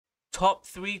Top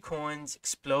 3 coins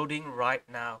exploding right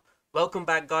now. Welcome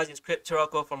back, guys. It's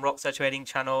Rocko from Rocko Trading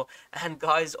Channel. And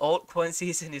guys, altcoin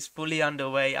season is fully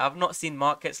underway. I've not seen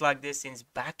markets like this since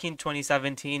back in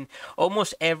 2017.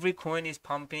 Almost every coin is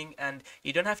pumping, and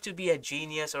you don't have to be a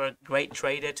genius or a great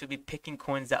trader to be picking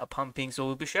coins that are pumping. So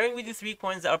we'll be sharing with you 3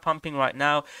 coins that are pumping right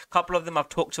now. A couple of them I've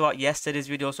talked about yesterday's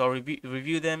video, so I'll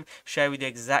review them, share with you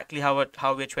exactly how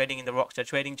we're trading in the Rocko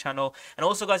Trading Channel. And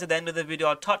also, guys, at the end of the video,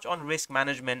 I'll touch on risk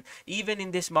management. Even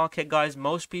in this market, guys,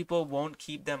 most people won't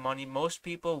keep their money. Most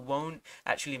people won't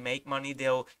actually make money.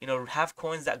 They'll have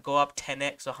coins that go up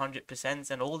 10x or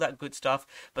 100% and all that good stuff,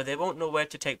 but they won't know where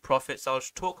to take profits. So I'll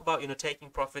talk about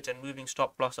taking profit and moving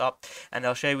stop loss up, and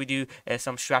I'll share with you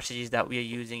some strategies that we are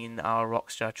using in our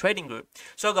Rockstar trading group.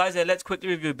 So guys, let's quickly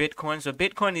review Bitcoin. So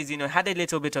Bitcoin is had a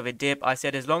little bit of a dip. I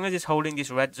said as long as it's holding this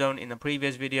red zone in the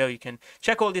previous video, you can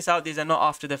check all this out. These are not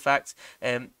after the facts.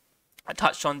 I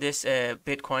touched on this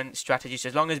Bitcoin strategy. So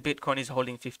as long as Bitcoin is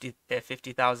holding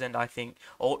 50,000, I think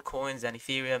altcoins and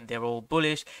Ethereum, they're all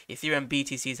bullish. Ethereum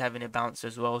BTC is having a bounce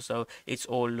as well, so it's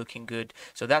all looking good.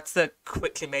 So that's the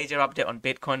quickly major update on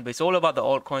Bitcoin, but it's all about the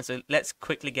altcoins. So let's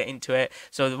quickly get into it.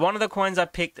 So one of the coins I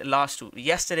picked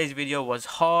yesterday's video was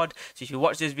Hard. So if you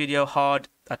watch this video, Hard,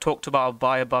 I talked about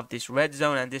buy above this red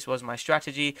zone, and this was my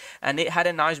strategy, and it had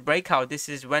a nice breakout.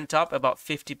 This went up about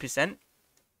 50%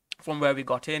 from where we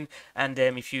got in. And so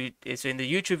in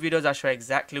the YouTube videos, I show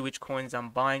exactly which coins I'm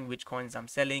buying, which coins I'm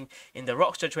selling. In the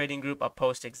Rockstar trading group, I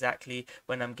post exactly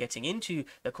when I'm getting into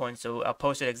the coin. So I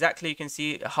posted exactly, you can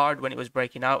see Hard when it was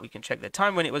breaking out. We can check the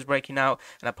time when it was breaking out,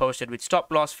 and I posted with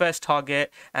stop loss, first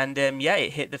target, and yeah,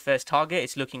 it hit the first target.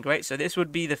 It's looking great. So this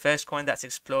would be the first coin that's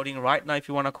exploding right now, if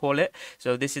you want to call it.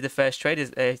 So this is the first trade.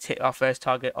 It's hit our first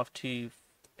target of £2.50,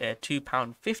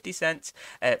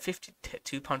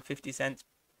 £2.50.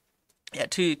 Yeah,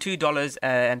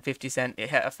 $2.50. It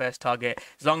hit a first target.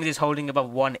 As long as it's holding above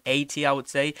 180, I would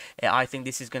say, I think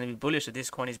this is going to be bullish. So this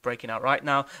coin is breaking out right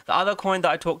now. The other coin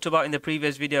that I talked about in the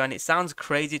previous video, and it sounds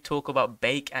crazy to talk about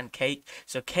Bake and Cake.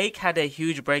 So Cake had a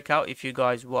huge breakout if you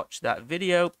guys watched that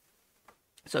video.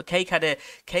 So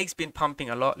Cake's been pumping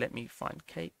a lot. Let me find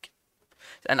Cake.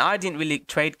 And I didn't really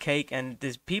trade Cake, and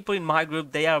there's people in my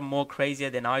group, they are more crazier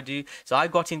than I do. So I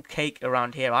got in Cake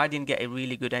around here. I didn't get a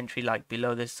really good entry like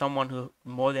below. There's someone who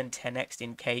more than 10x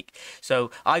in Cake.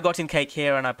 So I got in Cake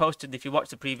here, and I posted, if you watch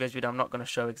the previous video, I'm not going to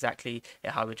show exactly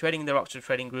how we're trading in the Rockstar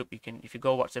trading group. If you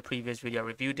go watch the previous video, I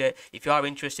reviewed it. If you are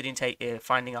interested in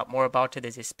finding out more about it,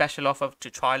 there's a special offer to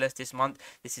trial us this month.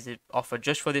 This is an offer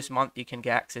just for this month. You can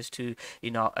get access to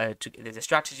there's a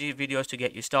strategy videos to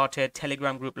get you started,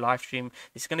 Telegram group live stream.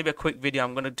 This is going to be a quick video.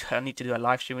 I need to do a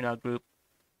live stream in our group.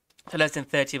 For less than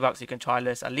 $30, you can trial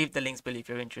us. I'll leave the links below if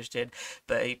you're interested.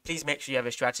 But please make sure you have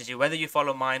a strategy, whether you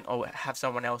follow mine or have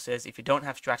someone else's. If you don't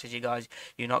have strategy, guys,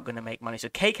 you're not going to make money. So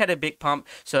Cake had a big pump.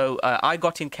 So I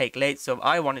got in Cake late, so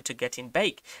I wanted to get in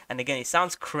Bake. And again, it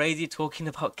sounds crazy talking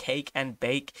about Cake and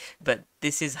Bake, but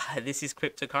this is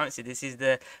cryptocurrency. This is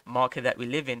the market that we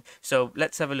live in. So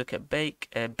let's have a look at Bake.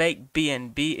 Bake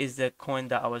BNB is the coin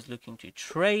that I was looking to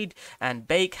trade, and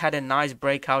Bake had a nice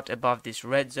breakout above this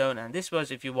red zone. And this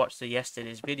was, if you watched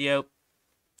yesterday's video,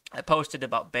 I posted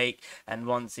about Bake, and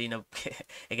once again,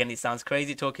 it sounds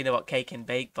crazy talking about Cake and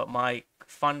Bake, but my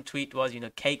fun tweet was,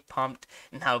 Cake pumped,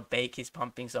 now Bake is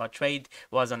pumping. So our trade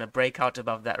was on a breakout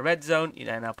above that red zone,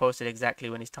 and I posted exactly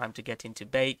when it's time to get into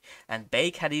Bake, and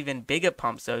Bake had even bigger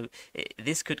pumps. So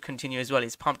this could continue as well.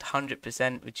 It's pumped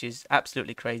 100%, which is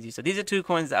absolutely crazy. So these are 2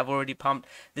 coins that I've already pumped.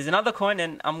 There's another coin,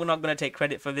 and I'm not going to take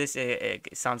credit for this. It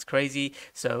sounds crazy.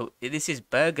 So this is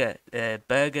Burger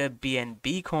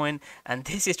BNB coin, and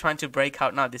this is trying to break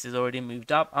out now. This has already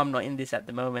moved up. I'm not in this at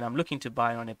the moment. I'm looking to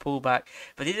buy on a pullback,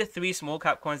 but these are 3 small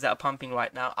cap coins that are pumping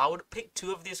right now. I would pick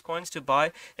 2 of these coins to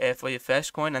buy for your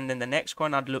first coin, and then the next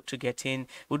coin I'd look to get in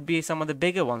would be some of the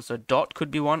bigger ones. So Dot could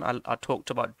be one. I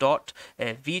talked about Dot.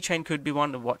 Vechain could be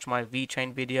one. Watch my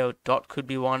Vechain video. Dot could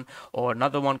be one, or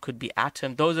another one could be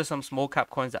Atom. Those are some small cap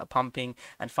coins that are pumping.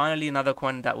 And finally, another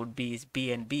coin that would be is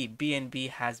BNB. BNB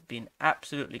has been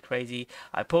absolutely crazy.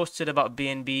 I posted about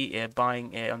BNB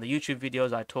buying on the YouTube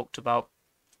videos. I talked about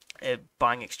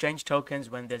buying exchange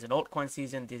tokens. When there's an altcoin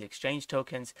season, these exchange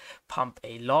tokens pump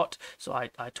a lot. So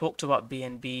I talked about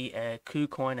BNB,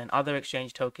 KuCoin, and other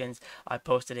exchange tokens. I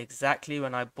posted exactly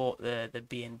when I bought the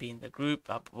BNB in the group.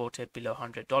 I bought it below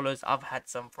 $100. I've had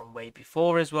some from way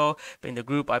before as well, but in the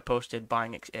group I posted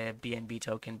buying BNB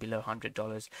token below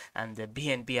 $100. And the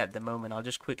BNB at the moment, I'll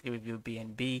just quickly review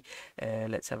BNB.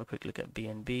 Let's have a quick look at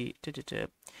BNB.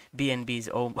 BNB is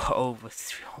over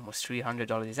almost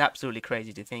 $300. It's absolutely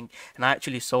crazy to think And I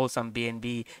actually sold some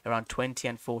BNB around $20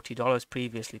 and $40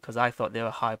 previously because I thought they were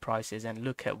high prices, and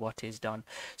look at what is done.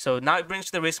 So now it brings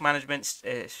to the risk management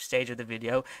stage of the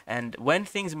video. And when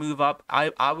things move up,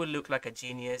 I will look like a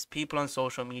genius. People on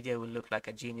social media will look like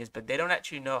a genius, but they don't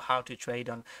actually know how to trade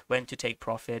on when to take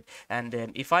profit. And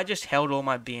if I just held all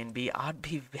my BNB, I'd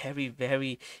be very,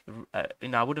 very,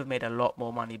 I would have made a lot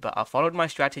more money. But I followed my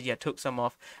strategy. I took some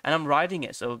off, and I'm riding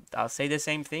it. So I'll say the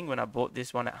same thing. When I bought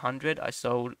this one at 100, I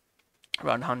sold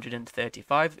around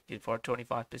 135 for a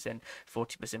 25%,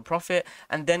 40% profit.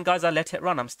 And then, guys, I let it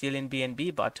run. I'm still in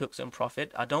BNB, but I took some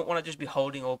profit. I don't want to just be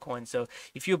holding all coins. So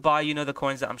if you buy, the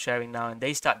coins that I'm sharing now, and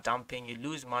they start dumping, you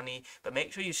lose money. But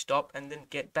make sure you stop and then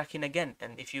get back in again.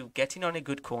 And if you get in on a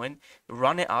good coin,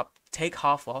 run it up, take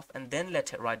half off, and then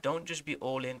let it ride. Don't just be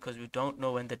all in, because we don't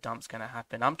know when the dump's gonna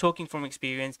happen. I'm talking from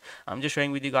experience. I'm just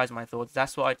sharing with you guys my thoughts.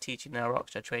 That's what I teach in our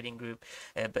Rockstar trading group.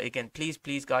 But again,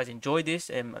 please guys, enjoy this.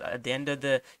 At the end of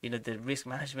the the risk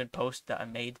management post that I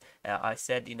made, I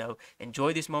said,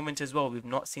 enjoy this moment as well. We've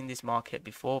not seen this market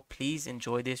before. Please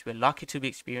enjoy this. We're lucky to be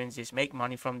experiencing this. Make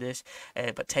money from this,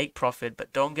 but take profit.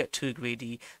 But don't get too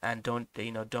greedy, and don't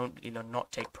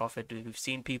not take profit. We've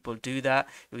seen people do that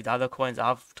with other coins.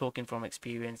 I've talking from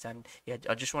experience, and yeah,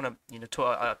 I just want to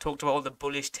I talked about all the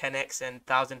bullish 10x and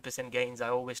 1000% gains. I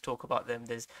always talk about them.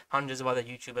 There's hundreds of other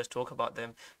YouTubers talk about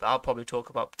them, but I'll probably talk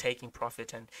about taking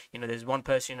profit. And there's one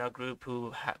person in our group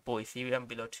who bought Ethereum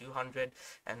below 200,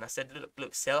 and I said,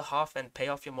 look, sell half and pay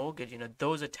off your mortgage.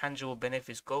 Those are tangible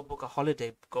benefits. Go book a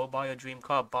holiday, go buy your dream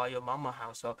car, buy your mama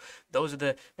house. So those are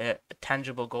the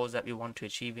tangible goals that we want to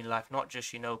achieve in life, not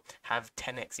just have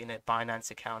 10x in a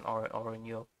Binance account or in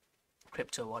your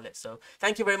crypto wallet. So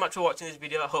thank you very much for watching this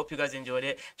video. I hope you guys enjoyed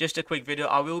it. Just a quick video.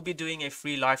 I will be doing a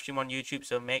free live stream on YouTube,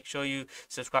 so make sure you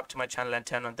subscribe to my channel and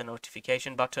turn on the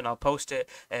notification button. I'll post it.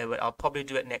 I'll probably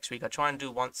do it next week. I try and do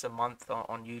once a month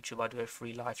on YouTube. I do a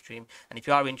free live stream, and if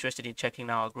you are interested in checking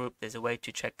out our group, there's a way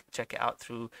to check it out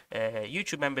through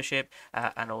YouTube membership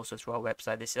and also through our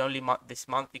website. This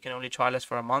month you can only trial us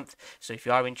for a month, so if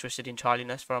you are interested in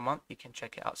trialing us for a month, you can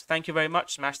check it out. So thank you very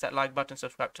much. Smash that like button,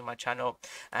 subscribe to my channel,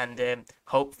 and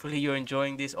hopefully you're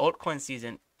enjoying this altcoin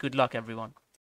season. Good luck, everyone.